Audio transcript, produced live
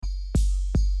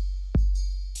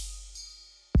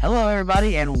Hello,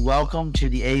 everybody, and welcome to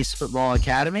the Ace Football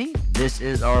Academy. This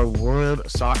is our World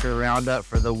Soccer Roundup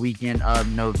for the weekend of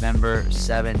November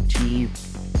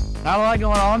 17th. Not a lot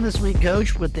going on this week,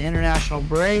 Coach, with the international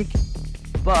break,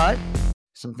 but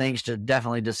some things to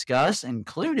definitely discuss,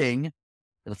 including,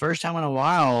 for the first time in a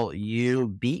while, you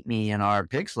beat me in our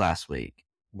picks last week.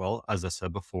 Well, as I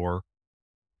said before,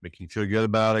 making you feel good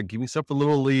about it, give yourself a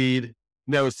little lead.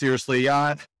 No, seriously,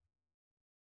 the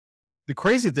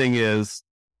crazy thing is,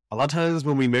 a lot of times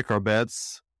when we make our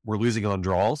bets, we're losing on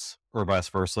draws or vice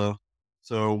versa.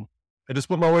 So I just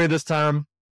went my way this time.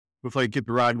 Hopefully I get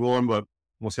the ride going, but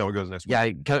we'll see how it goes next week. Yeah,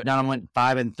 Dunham went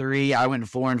 5-3. I went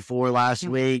 4-4 last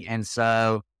week. And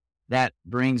so that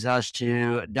brings us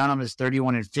to Dunham is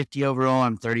 31-50 overall.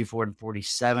 I'm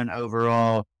 34-47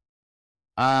 overall.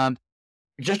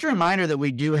 Just a reminder that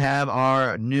we do have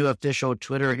our new official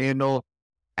Twitter handle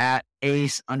at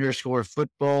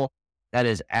ace_football. That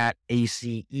is at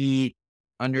ACE_FUTBOL.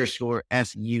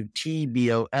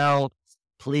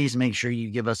 Please make sure you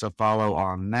give us a follow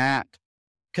on that.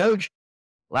 Coach,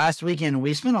 last weekend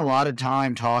we spent a lot of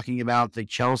time talking about the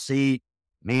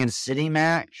Chelsea-Man City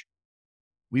match.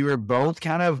 We were both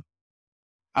I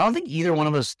don't think either one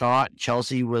of us thought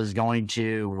Chelsea was going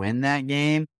to win that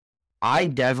game. I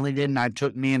definitely didn't. I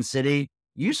took Man City.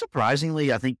 You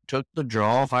surprisingly, I think, took the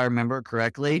draw, if I remember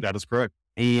correctly. That is correct.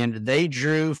 And they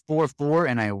drew 4-4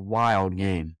 in a wild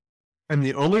game. And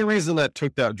the only reason that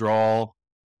took that draw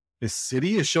is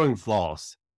City is showing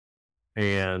flaws.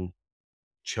 And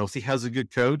Chelsea has a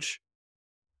good coach.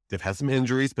 They've had some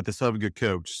injuries, but they still have a good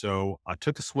coach. So I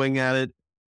took a swing at it.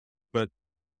 But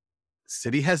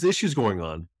City has issues going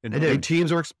on. And other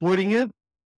teams are exploiting it.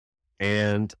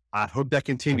 And I hope that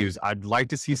continues. I'd like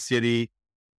to see City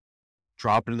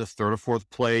drop into the third or fourth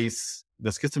place.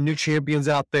 Let's get some new champions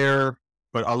out there.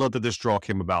 But I love that this draw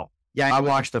came about. Yeah, I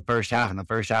watched the first half, and the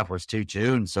first half was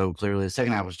 2-2, and so clearly the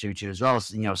second half was 2-2 as well.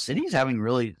 So, City's having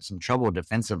really some trouble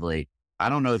defensively. I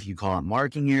don't know if you call it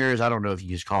marking errors. I don't know if you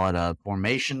just call it a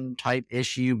formation-type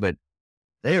issue, but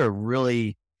they are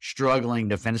really struggling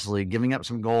defensively, giving up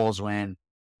some goals when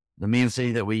the Man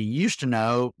City that we used to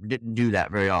know didn't do that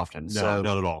very often. No, so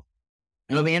not at all.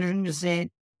 It'll be interesting to see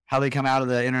how they come out of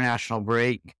the international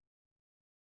break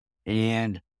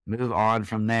and move on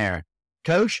from there.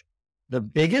 Coach, the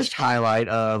biggest highlight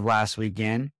of last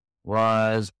weekend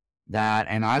was that,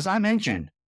 and as I mentioned,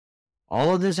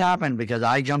 all of this happened because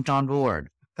I jumped on board.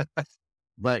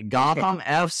 But Gotham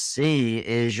FC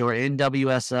is your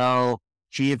NWSL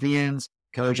champions.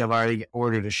 Coach, I've already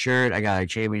ordered a shirt. I got a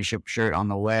championship shirt on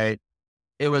the way.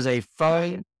 It was a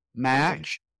fun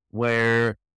match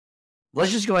where,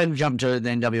 let's just go ahead and jump to the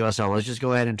NWSL. Let's just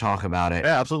go ahead and talk about it.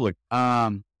 Yeah, absolutely.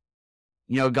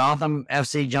 Gotham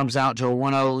FC jumps out to a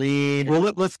 1-0 lead.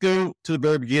 Well, let's go to the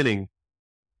very beginning.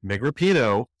 Meg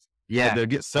Rapinoe, had to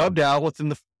get subbed out within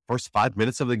the first 5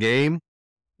 minutes of the game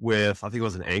with, I think it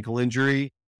was an ankle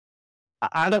injury.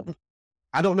 I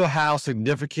don't know how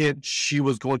significant she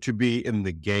was going to be in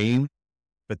the game,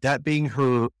 but that being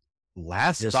her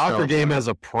last soccer game as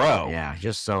a pro,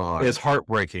 just so hard. Is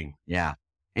heartbreaking. Yeah,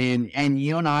 and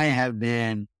you and I have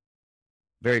been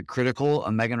very critical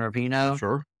of Megan Rapinoe.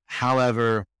 Sure.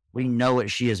 However, we know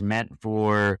what she has meant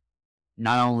for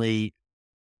not only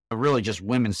really just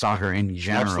women's soccer in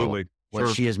general, Absolutely.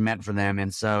 What she has meant for them.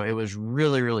 And so it was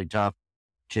really, really tough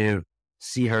to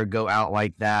see her go out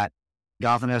like that.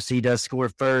 Gotham FC does score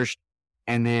first,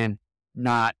 and then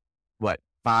 5-10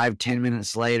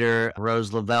 minutes later,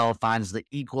 Rose Lavelle finds the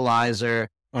equalizer.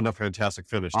 On a fantastic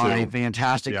finish,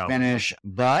 finish.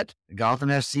 But Gotham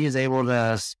FC is able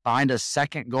to find a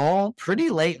second goal pretty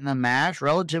late in the match,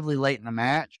 relatively late in the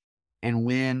match, and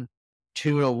win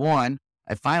 2-1.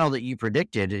 A final that you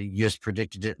predicted. You just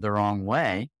predicted it the wrong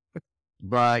way.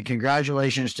 But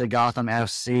congratulations to Gotham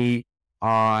FC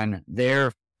on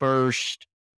their first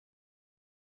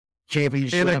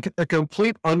championship. And a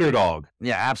complete underdog.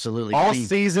 Yeah, absolutely. All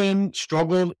season,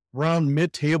 struggled around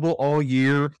mid-table all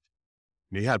year.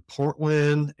 You had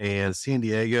Portland and San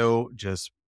Diego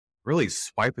just really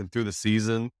swiping through the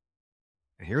season.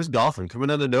 And here's Gotham coming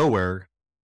out of nowhere.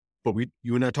 But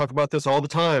you and I talk about this all the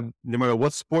time. No matter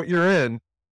what sport you're in,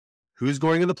 who's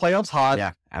going in the playoffs hot?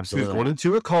 Yeah, absolutely. Who's going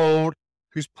into it cold?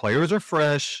 Whose players are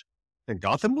fresh? And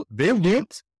Gotham, they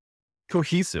looked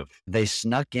cohesive. They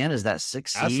snuck in as that 6th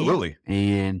seed. Absolutely.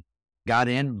 And got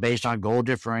in based on goal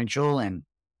differential. And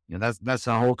that's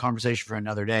a whole conversation for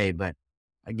another day. But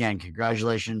again,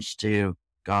 congratulations to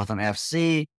Gotham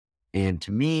FC and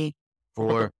to me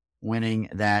for winning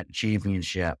that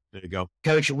championship. There you go.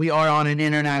 Coach, we are on an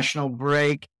international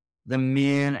break. The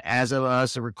men, as of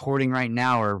us recording right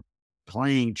now, are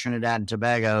playing Trinidad and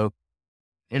Tobago.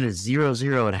 It is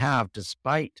 0-0 at half,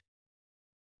 despite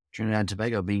Trinidad and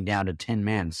Tobago being down to 10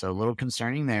 men. So a little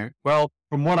concerning there. Well,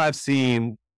 from what I've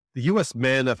seen, the U.S.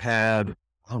 men have had,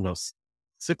 I don't know,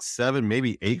 6, 7,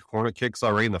 maybe 8 corner kicks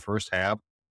already in the first half.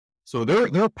 So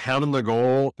they're pounding the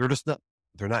goal.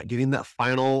 They're not getting that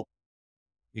final,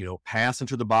 pass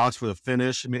into the box for the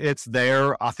finish. I mean, it's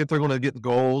there. I think they're going to get the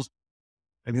goals.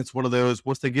 I mean, it's one of those,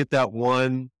 once they get that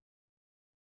one,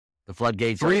 the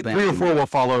floodgates. 3 or 4 will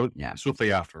follow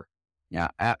swiftly after. Yeah,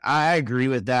 I agree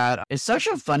with that. It's such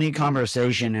a funny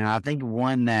conversation, and I think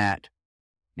one that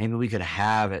maybe we could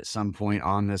have at some point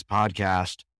on this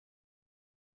podcast.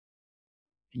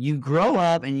 You grow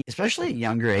up, and especially at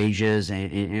younger ages,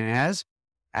 and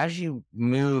as you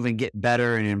move and get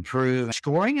better and improve,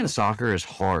 scoring in soccer is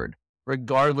hard,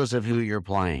 regardless of who you're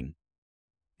playing.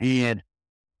 And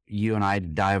you and I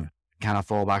dive kind of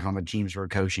fall back on the teams we're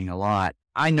coaching a lot.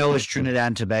 I know it's Trinidad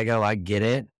and Tobago, I get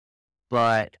it,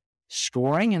 but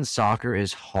scoring in soccer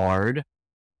is hard,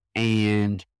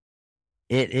 and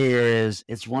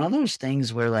it's one of those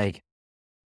things where, like,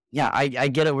 yeah, I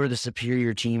get it, we're the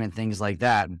superior team and things like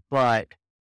that, but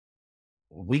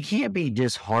we can't be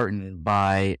disheartened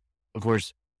by, of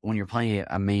course, when you're playing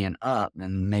a man up,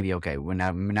 and maybe, okay,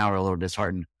 now we're a little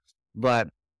disheartened, but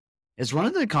it's one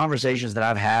of the conversations that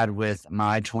I've had with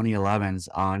my 2011s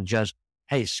on just,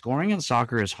 hey, scoring in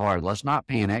soccer is hard. Let's not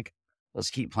panic. Let's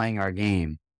keep playing our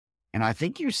game. And I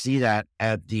think you see that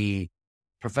at the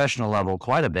professional level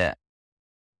quite a bit.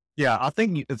 Yeah, I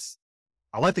think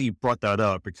I like that you brought that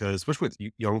up, because especially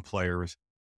with young players,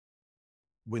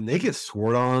 when they get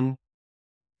scored on,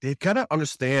 they've got to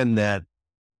understand that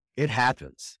it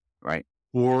happens. Right.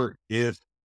 Or if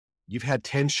you've had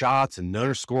 10 shots and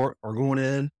none are going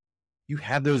in, you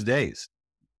have those days.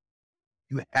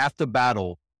 You have to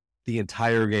battle the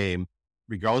entire game,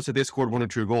 regardless if they scored 1 or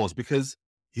 2 goals, because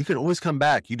you can always come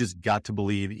back. You just got to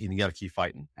believe, and you got to keep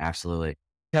fighting. Absolutely.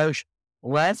 Coach,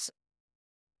 what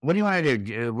do you want to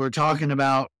do? We're talking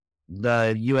about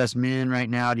the U.S. men right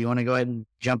now. Do you want to go ahead and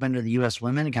jump into the U.S.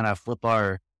 women and kind of flip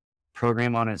our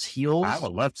program on its heels? I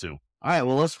would love to. All right,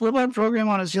 well, let's flip our program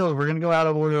on its heels. We're going to go out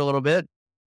of order a little bit.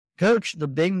 Coach, the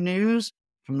big news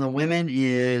from the women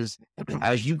is,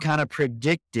 as you kind of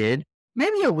predicted,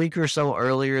 maybe a week or so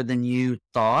earlier than you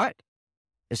thought,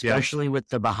 especially with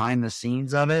the behind the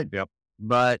scenes of it. Yep.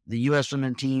 But the U.S.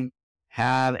 women team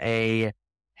have a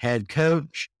head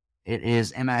coach. It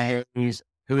is Emma Hayes,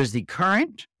 who is the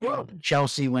current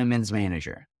Chelsea women's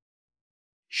manager.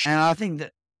 And I think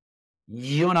that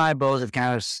you and I both have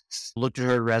kind of looked at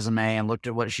her resume and looked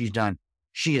at what she's done.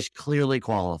 She is clearly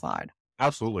qualified.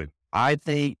 Absolutely. I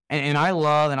think, and I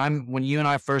love, when you and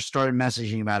I first started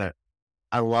messaging about it,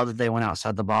 I love that they went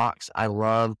outside the box. I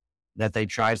love that they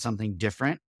tried something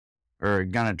different, or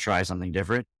gonna try something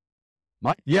different.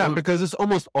 Because it's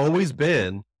almost always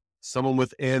been someone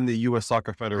within the U.S.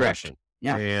 Soccer Federation. Correct.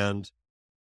 Yeah. And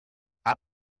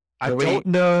I don't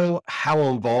know how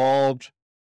involved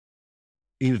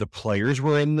either the players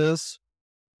were in this,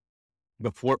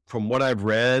 but from what I've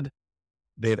read,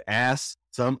 they've asked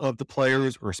some of the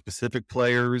players or specific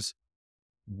players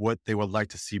what they would like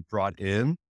to see brought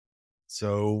in.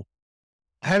 So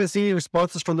I haven't seen any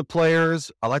responses from the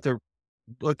players. I like to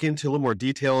look into a little more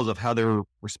details of how they're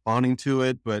responding to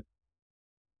it, but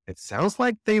it sounds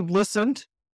like they've listened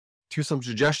to some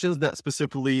suggestions, not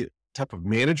specifically type of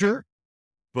manager,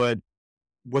 but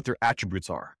what their attributes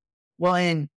are. Well,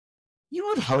 and you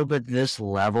would hope at this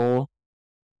level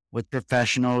with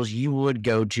professionals, you would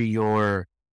go to your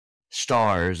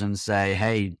stars and say,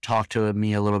 hey, talk to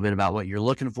me a little bit about what you're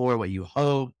looking for, what you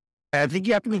hope. I think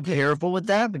you have to be careful with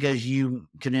that, because you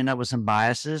could end up with some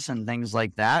biases and things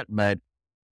like that. But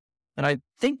I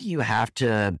think you have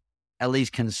to at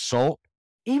least consult,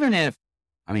 even if,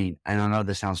 I don't know,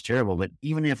 this sounds terrible, but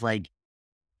even if, like,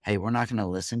 hey, we're not going to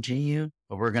listen to you,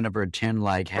 but we're going to pretend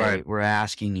like, hey, right, we're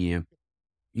asking you,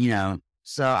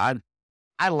 So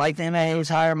I like the MAA's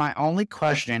hire. My only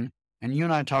question, and you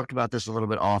and I talked about this a little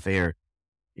bit off air,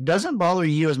 it doesn't bother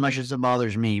you as much as it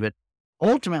bothers me, but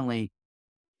ultimately,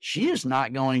 she is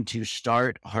not going to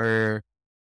start her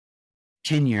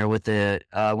tenure with the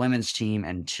women's team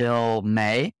until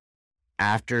May,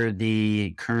 after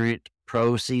the current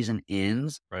pro season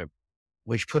ends, right,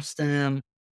 which puts them,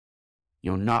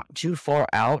 not too far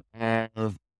out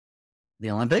of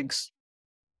the Olympics.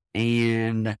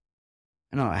 And I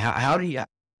don't know, how do you,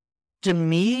 to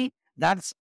me,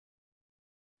 that's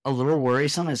a little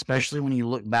worrisome, especially when you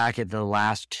look back at the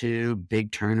last 2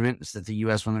 big tournaments that the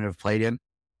U.S. women have played in.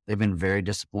 They've been very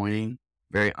disappointing,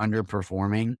 very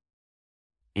underperforming.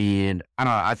 And I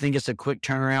don't know, I think it's a quick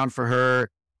turnaround for her.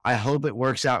 I hope it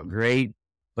works out great,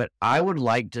 but I would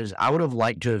have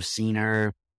liked to have seen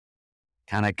her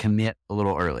kind of commit a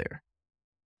little earlier.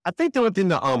 I think the only thing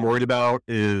that I'm worried about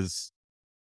is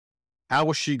how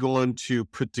is she going to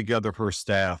put together her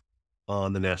staff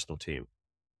on the national team?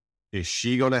 Is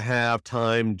she going to have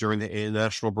time during the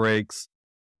international breaks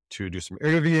to do some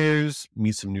interviews,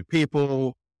 meet some new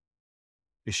people?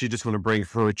 Is she just going to bring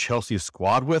her Chelsea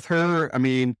squad with her? I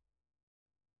mean,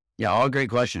 yeah, all great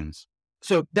questions.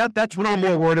 So that's what I'm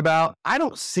more worried about. I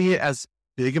don't see it as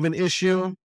big of an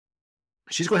issue.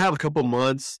 She's going to have a couple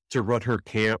months to run her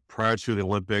camp prior to the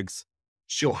Olympics.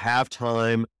 She'll have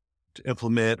time to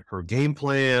implement her game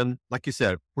plan. Like you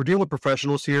said, we're dealing with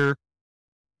professionals here.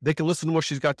 They can listen to what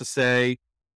she's got to say.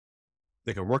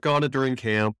 They can work on it during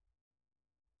camp,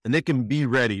 and they can be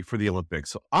ready for the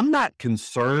Olympics. So I'm not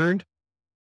concerned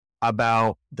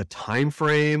about the time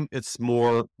frame. It's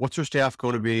more, what's her staff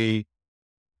going to be?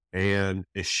 And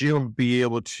is she going to be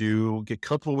able to get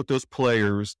comfortable with those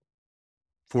players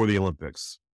for the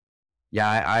Olympics? Yeah,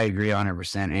 I agree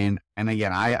 100%. And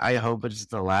again, I hope it's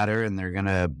the latter and they're going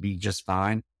to be just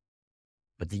fine.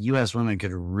 But the U.S. women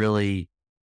could really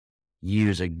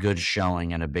use a good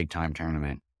showing in a big time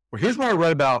tournament. Well, here's what I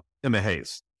read about Emma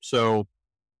Hayes. So,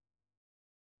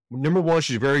 number one,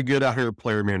 she's very good at her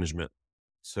player management.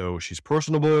 So she's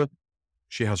personable.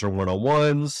 She has her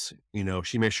one-on-ones. You know,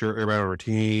 she makes sure everybody on her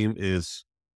team is,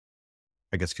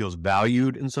 I guess, feels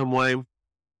valued in some way.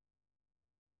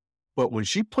 But when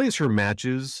she plays her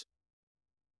matches,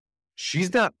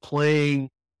 she's not playing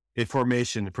a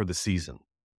formation for the season.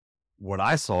 What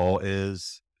I saw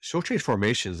is she'll change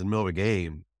formations in the middle of a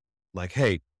game. Like,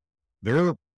 hey,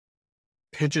 they're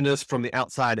pinching us from the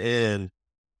outside in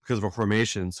because of a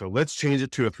formation. So let's change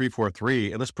it to a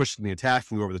 3-4-3 and let's push in the attack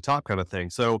and go over the top kind of thing.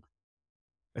 So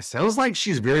it sounds like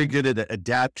she's very good at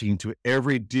adapting to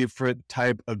every different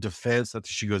type of defense that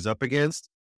she goes up against.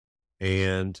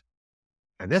 And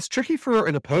that's tricky for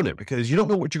an opponent because you don't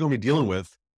know what you're going to be dealing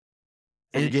with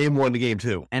in game one to game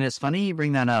two. And it's funny you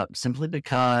bring that up simply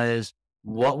because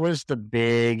what was the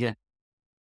big,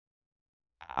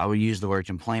 I would use the word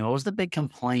complaint. What was the big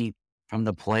complaint from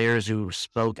the players who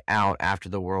spoke out after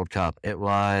the World Cup? It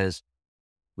was,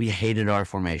 we hated our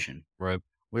formation. Right.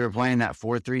 We were playing that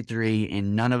 4-3-3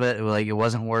 and none of it, like, it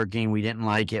wasn't working. We didn't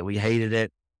like it. We hated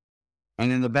it. And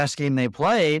then the best game they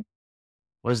played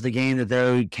was the game that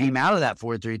they came out of that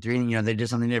 4-3-3 and, you know, they did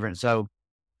something different. So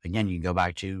again, you go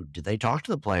back to, did they talk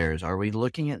to the players? Are we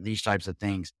looking at these types of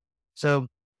things? So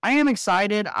I am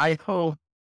excited. I hope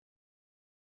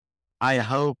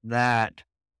that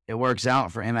it works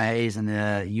out for Emma Hayes and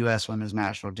the U.S. women's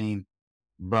national team.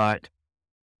 But,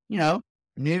 you know,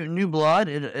 new blood,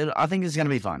 I think it's going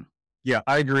to be fun. Yeah,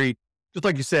 I agree. Just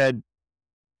like you said,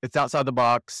 it's outside the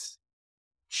box.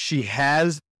 She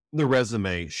has the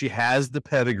resume. She has the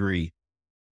pedigree.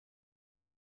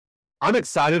 I'm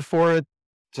excited for it.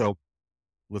 So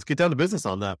let's get down to business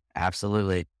on that.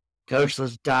 Absolutely. Coach,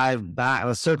 let's dive back.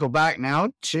 Let's circle back now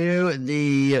to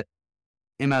the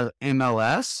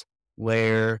MLS,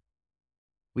 where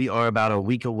we are about a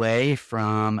week away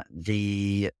from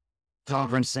the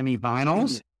conference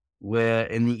semifinals. Where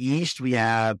in the East, we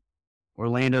have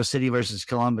Orlando City versus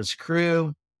Columbus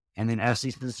Crew, and then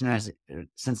FC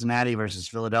Cincinnati versus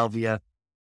Philadelphia.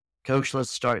 Coach,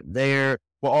 let's start there.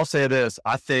 Well, I'll say this.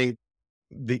 I think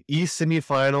the East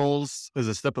semifinals is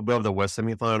a step above the West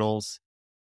semifinals.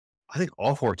 I think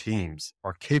all four teams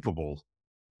are capable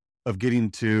of getting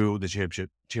to the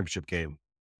championship game.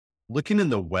 Looking in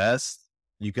the West,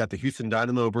 you've got the Houston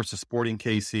Dynamo versus Sporting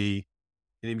KC,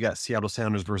 and you've got Seattle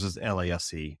Sounders versus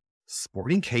LAFC.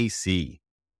 Sporting KC,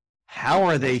 how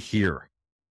are they here?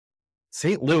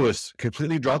 St. Louis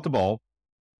completely dropped the ball.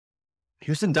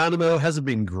 Houston Dynamo hasn't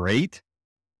been great.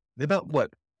 They're about,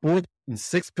 what, 4th and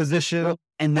 6th position,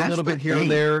 and that's a little bit here thing.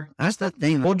 and there. That's the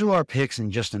thing. We'll do our picks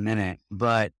in just a minute,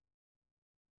 but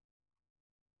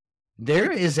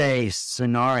there is a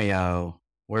scenario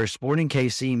where Sporting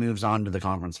KC moves on to the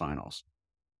conference finals.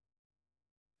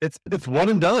 It's one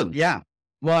and done. Yeah.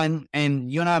 Well,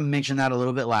 and you and I mentioned that a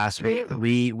little bit last week.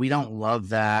 We don't love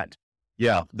that.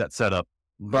 Yeah, that setup.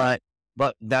 But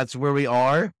that's where we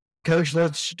are. Coach,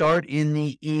 let's start in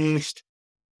the East.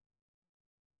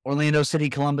 Orlando City,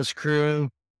 Columbus Crew.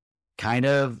 Kind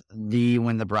of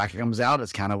when the bracket comes out,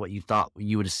 it's kind of what you thought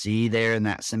you would see there in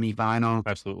that semifinal.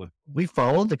 Absolutely. We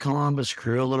followed the Columbus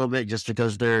Crew a little bit just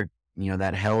because they're, you know,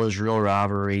 that hell is real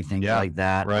rivalry, things like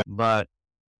that. Right. But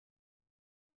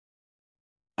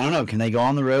I don't know. Can they go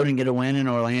on the road and get a win in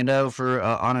Orlando for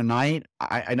on a night?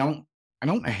 I don't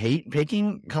hate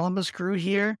picking Columbus Crew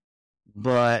here,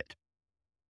 But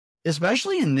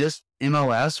especially in this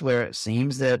MLS where it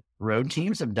seems that road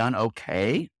teams have done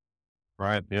okay.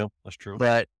 Right. Yeah, that's true.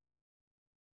 But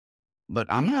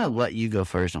I'm going to let you go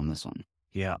first on this one.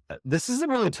 Yeah. This is a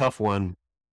really tough one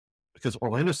because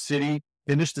Orlando City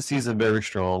finished the season very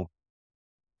strong.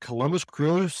 Columbus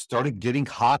Crew started getting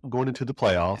hot going into the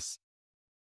playoffs.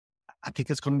 I think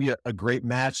it's going to be a great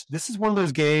match. This is one of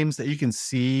those games that you can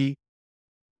see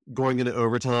going into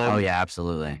overtime. Oh, yeah,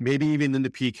 absolutely. Maybe even into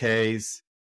PKs.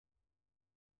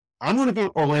 I'm going to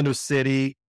go Orlando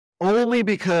City only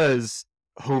because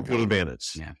home field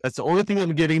advantage. Yeah. That's the only thing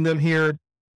I'm getting them here.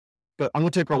 But I'm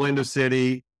going to take Orlando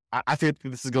City. I think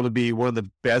this is going to be one of the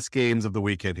best games of the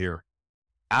weekend here.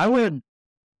 I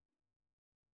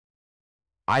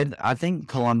think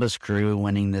Columbus Crew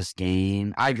winning this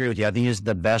game, I agree with you. I think it's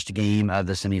the best game of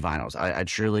the semifinals. I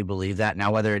truly believe that.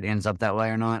 Now, whether it ends up that way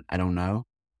or not, I don't know.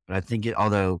 But I think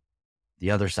although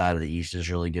the other side of the East is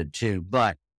really good too.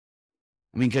 But,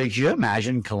 I mean, could you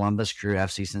imagine Columbus Crew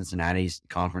FC Cincinnati's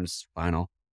conference final?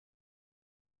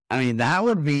 I mean, that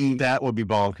would be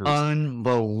bonkers.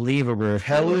 Unbelievable.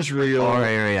 Hell is real. Our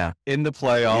area. In the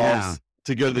playoffs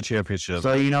to go to the championship.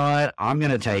 So, you know what? I'm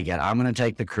going to take it. I'm going to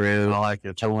take the Crew I like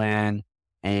it. to win,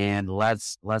 and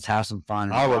let's have some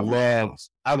fun. I would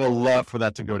love for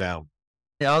that to go down.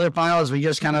 The other final, as we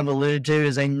just kind of alluded to,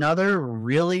 is another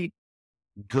really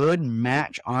good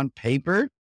match on paper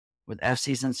with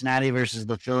FC Cincinnati versus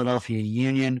the Philadelphia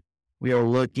Union. We are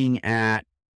looking at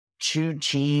two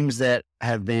teams that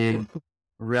have been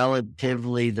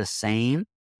relatively the same.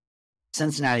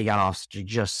 Cincinnati got off to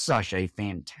just such a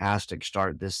fantastic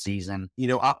start this season. You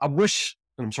know, I wish,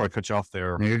 I'm sorry to cut you off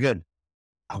there. No, you're good.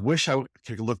 I wish I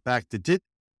could look back. Did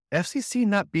FCC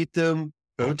not beat them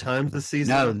both times this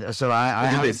season? No, so I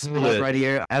have it split right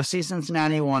here. FC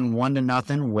Cincinnati won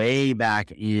 1-0 way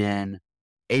back in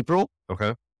April.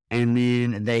 Okay. And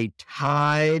then they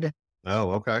tied.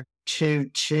 Oh, okay.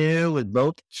 2-2 with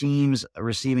both teams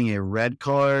receiving a red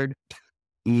card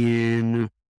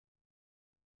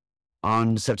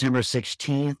on September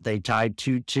 16th. They tied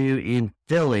 2-2 in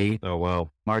Philly. Oh,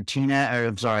 wow.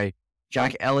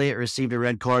 Jack Elliott received a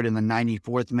red card in the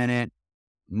 94th minute.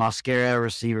 Mosquera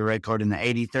received a red card in the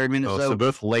 83rd minute. Oh, so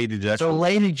both late ejections. So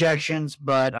late ejections,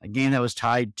 but a game that was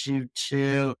tied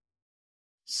 2-2.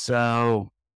 So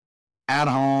at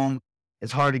home,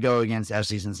 it's hard to go against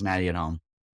FC Cincinnati at home.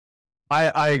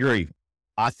 I agree.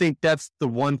 I think that's the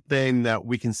one thing that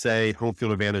we can say home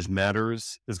field advantage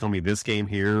matters is going to be this game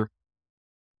here.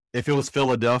 If it was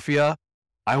Philadelphia,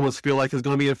 I almost feel like it's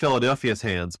going to be in Philadelphia's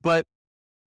hands. But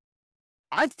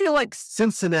I feel like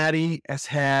Cincinnati has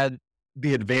had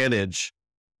the advantage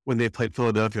when they played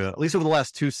Philadelphia, at least over the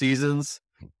last two seasons.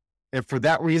 And for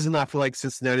that reason, I feel like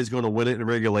Cincinnati is going to win it in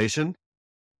regulation.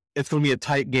 It's going to be a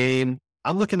tight game.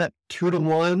 I'm looking at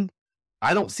 2-1.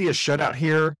 I don't see a shutout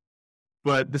here,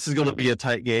 but this is going to be a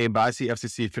tight game. But I see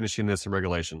FCC finishing this in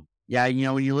regulation. Yeah, you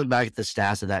know, when you look back at the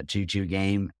stats of that 2-2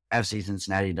 game, FC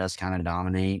Cincinnati does kind of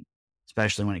dominate,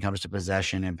 especially when it comes to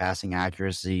possession and passing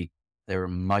accuracy. They were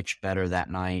much better that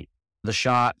night. The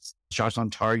shots on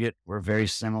target were very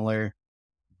similar,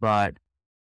 but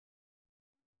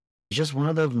it's just one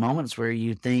of those moments where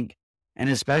you think, and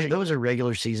especially if it was a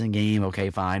regular season game, okay,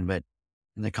 fine, but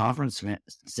in the conference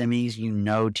semis, you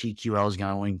know TQL is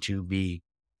going to be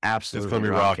absolutely It's going to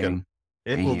be rocking.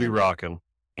 It will be rocking.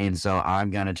 And so I'm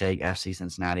going to take FC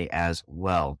Cincinnati as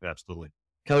well. Absolutely.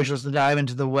 Coach, let's dive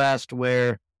into the West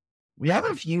where we have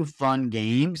a few fun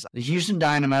games. The Houston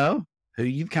Dynamo, who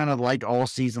you've kind of liked all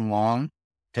season long,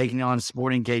 taking on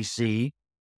Sporting KC.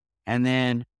 And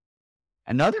then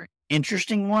another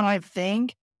interesting one, I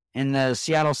think, in the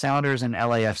Seattle Sounders and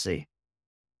LAFC.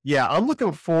 Yeah, I'm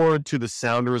looking forward to the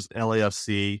Sounders and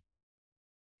LAFC.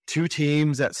 Two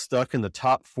teams that stuck in the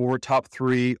top 4, top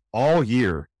 3 all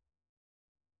year.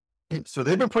 So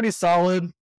they've been pretty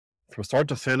solid from start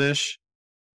to finish.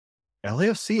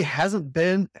 LAFC hasn't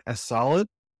been as solid.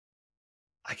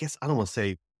 I guess I don't want to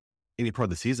say any part of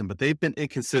the season, but they've been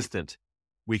inconsistent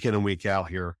week in and week out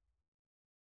here.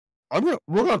 We're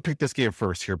going to pick this game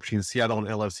first here between Seattle and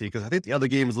LAFC because I think the other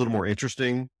game is a little more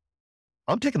interesting.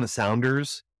 I'm taking the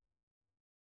Sounders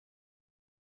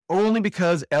only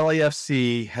because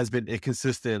LAFC has been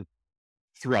inconsistent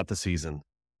throughout the season.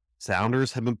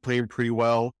 Sounders have been playing pretty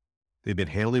well. They've been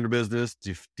handling their business.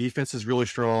 Defense is really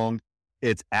strong.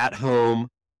 It's at home.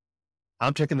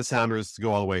 I'm taking the Sounders to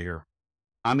go all the way here.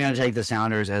 I'm going to take the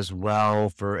Sounders as well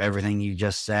for everything you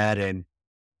just said. And,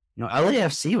 you know,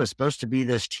 LAFC was supposed to be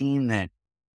this team that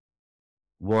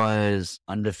was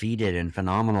undefeated and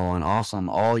phenomenal and awesome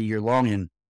all year long. And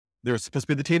They're supposed to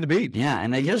be the team to beat. Yeah,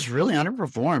 and they just really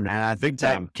underperformed. And I think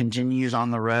that continues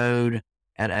on the road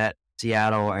at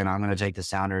Seattle, and I'm going to take the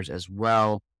Sounders as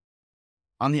well.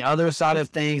 On the other side of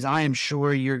things, I am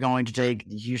sure you're going to take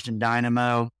the Houston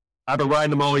Dynamo. I've been riding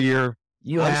them all year.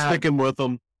 I'm sticking with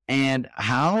them. And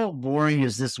how boring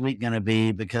is this week going to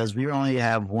be? Because we only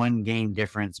have one game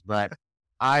difference, but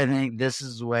I think this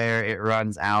is where it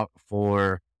runs out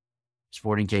for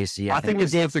Sporting KC. I think we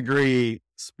both agree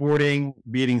Sporting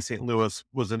beating St. Louis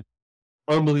was an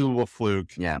unbelievable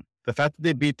fluke. Yeah. The fact that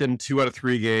they beat them 2 out of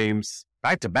 3 games,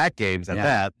 back-to-back games at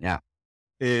that,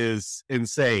 is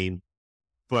insane.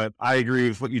 But I agree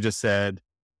with what you just said.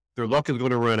 Their luck is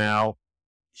going to run out.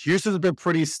 Houston's been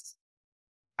pretty,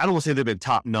 I don't want to say they've been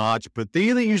top-notch, but they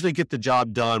usually get the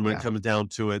job done when it comes down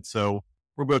to it. So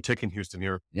we're both taking Houston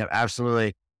here. Yep,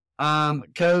 absolutely.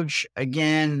 Coach,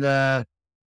 again, the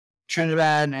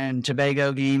Trinidad and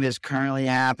Tobago game is currently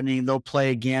happening. They'll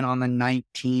play again on the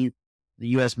 19th, the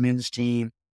U.S. men's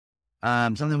team.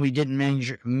 Something we didn't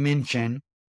mention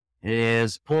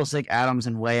is Pulisic, Adams,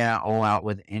 and Weah all out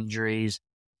with injuries.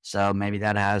 So maybe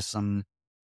that has some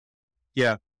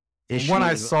issues. When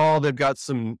I saw they've got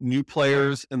some new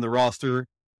players in the roster.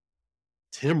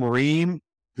 Tim Ream,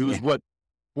 who's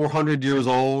 400 years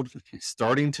old,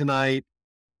 starting tonight.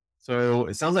 So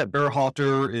it sounds like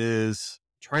Berhalter is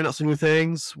trying out some new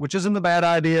things, which isn't a bad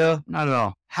idea. Not at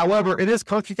all. However, it is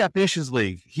CONCACAF Nations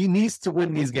League. He needs to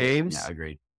win these games. Yeah,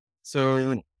 agreed.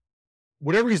 So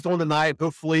whatever he's doing tonight,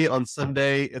 hopefully on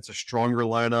Sunday, it's a stronger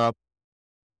lineup.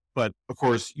 But, of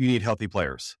course, you need healthy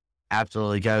players.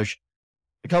 Absolutely, Coach.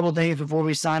 A couple of things before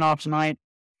we sign off tonight.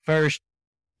 First,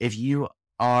 if you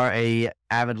are a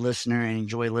avid listener and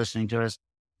enjoy listening to us,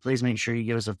 please make sure you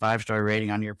give us a 5-star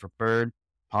rating on your preferred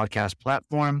podcast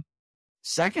platform.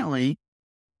 Secondly,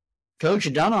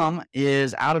 Coach Dunham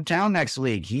is out of town next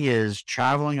week. He is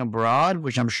traveling abroad,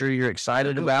 which I'm sure you're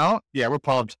excited about. Yeah, we're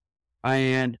pumped.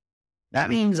 And that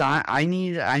means I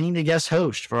need a guest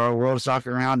host for our World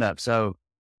Soccer Roundup. So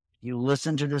if you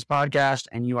listen to this podcast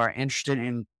and you are interested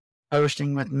in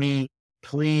hosting with me,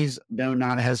 please do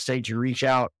not hesitate to reach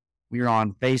out. We are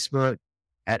on Facebook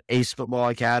at Ace Football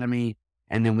Academy,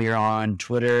 and then we are on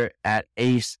Twitter at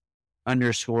Ace_football,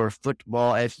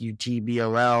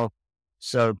 FUTBOL.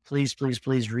 So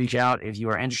please reach out if you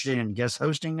are interested in guest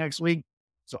hosting next week,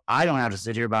 so I don't have to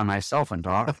sit here by myself and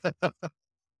talk.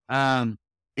 And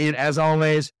as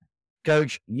always,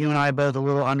 Coach, you and I both a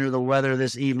little under the weather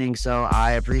this evening, so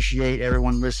I appreciate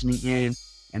everyone listening in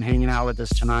and hanging out with us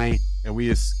tonight. And we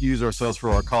excuse ourselves for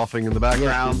our coughing in the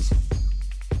background.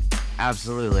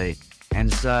 Absolutely.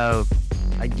 And so,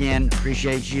 again,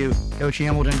 appreciate you. Coach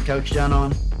Hamilton, Coach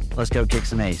Dunham, let's go kick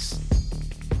some ace.